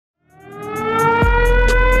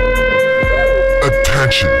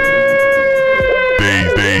Attention.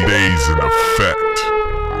 Daze in effect.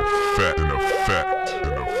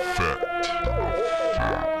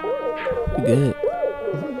 You good?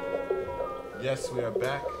 Yes, we are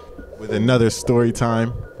back with another story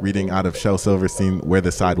time, reading out of Shel Silverstein, Where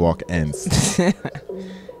the Sidewalk Ends.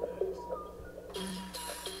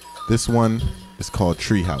 This one is called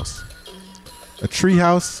Treehouse. A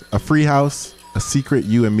treehouse, a free house, a secret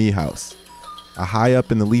you and me house. A high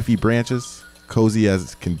up in the leafy branches, cozy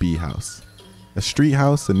as can be house. A street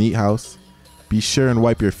house, a neat house. Be sure and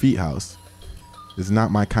wipe your feet house. Is not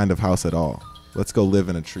my kind of house at all. Let's go live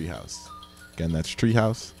in a tree house. Again, that's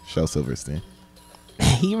Treehouse, Shel Silverstein.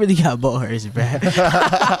 He really got bars, bruh.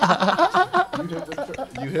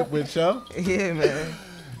 You hip with Shel? Yeah, man.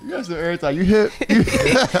 You got some airtime. You hip? He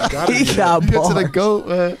got You hip bars. to the goat,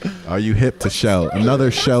 man. Are you hip to Shel? Another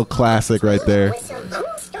Shel classic right there.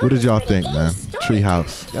 What did y'all think, man?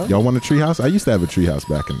 Treehouse. Y'all want a treehouse? I used to have a treehouse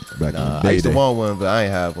back in the day. I used to want one, but I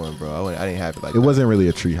ain't have one, bro. I didn't have it like It that. wasn't really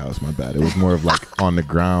a treehouse, my bad. It was more of like on the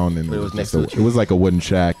ground, and But it was next just to a tree. It was like a wooden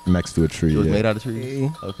shack next to a tree. It was yeah. made out of trees? Yeah.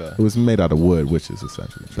 Okay. It was made out of wood, which is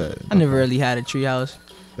essentially tree. I never really had a treehouse.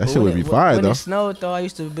 That shit would be fire, when though. it snowed, though, I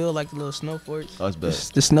used to build like the little snow forts. Oh, it's The,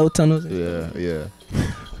 bad. the snow tunnels. Yeah.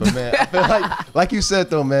 But man, I feel like you said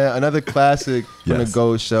though, man, another classic from the Yes.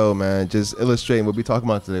 Go show, man. Just illustrating what we talking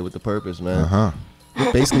about today with the purpose, man.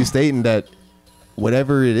 Uh-huh. Basically stating that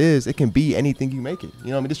whatever it is, it can be anything you make it. You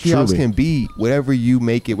know what I mean? This treehouse Truly. can be whatever you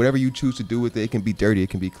make it, whatever you choose to do with it. It can be dirty, it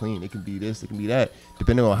can be clean, it can be this, it can be that,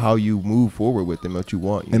 depending on how you move forward with them, what you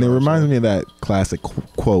want. And it reminds me of that classic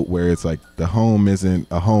quote where it's like, the home isn't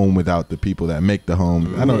a home without the people that make the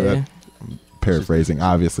home. I know Yeah. that, I'm paraphrasing,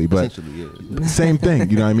 obviously, but Essentially, yeah. same thing,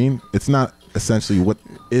 you know what I mean? It's not essentially what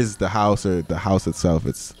is the house or the house itself.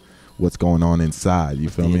 It's what's going on inside. You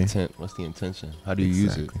feel The me? intent. What's the intention? How do you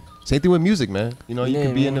Exactly. use it? Same thing with music, man. You know, you Yeah,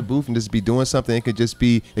 can be in the man. booth and just be doing something. It could just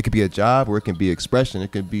be, it could be a job, or it can be expression.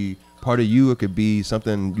 It could be part of you. It could be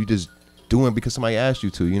something you just doing because somebody asked you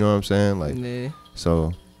to. You know what I'm saying? Like, Yeah.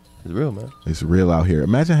 so it's real, man. It's real out here.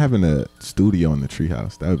 Imagine having a studio in the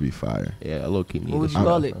treehouse. That would be fire. Yeah, a little kid. What would you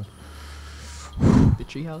call it? The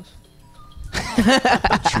treehouse?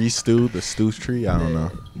 Tree stew, the stew tree. I don't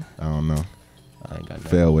know. I ain't got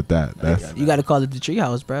nothing. Fail with that. I ain't That's got You got to call it the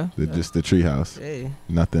treehouse, bro. just the treehouse. Yeah.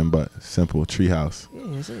 Nothing but simple treehouse.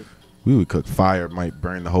 Yeah, that's it. We would cook fire, might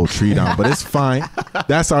burn the whole tree down, but it's fine.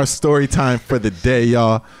 That's our story time for the day,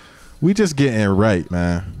 y'all. We just getting right,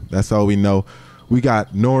 man. That's all we know. We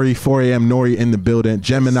got Nori, 4am Nori in the building.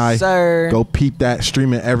 Gemini, Sir. go peep that,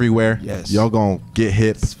 streaming everywhere. Yes. Y'all gonna get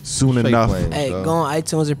hip soon Straight enough. playing. Hey, So- go on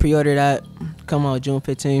iTunes and pre-order that. Come on, June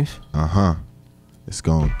 15th. Uh-huh. It's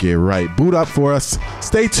gonna get right. Boot up for us.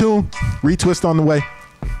 Stay tuned. Retwist on the way.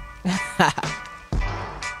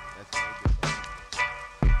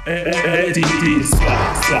 ATT,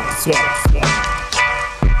 swap.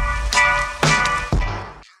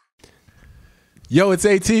 Yo, it's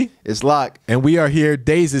AT, It's Locc. and we are here.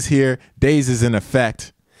 Daze is here. Daze is in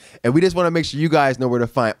effect. And we just want to make sure you guys know where to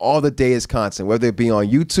find all the Daze content, whether it be on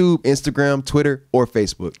YouTube, Instagram, Twitter, or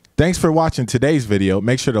Facebook. Thanks for watching today's video.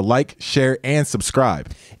 Make sure to like, share, and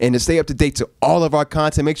subscribe. And to stay up to date to all of our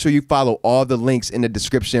content, make sure you follow all the links in the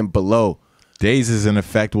description below. Daze is in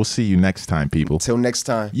effect. We'll see you next time, people. Till next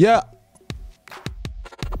time. Yeah.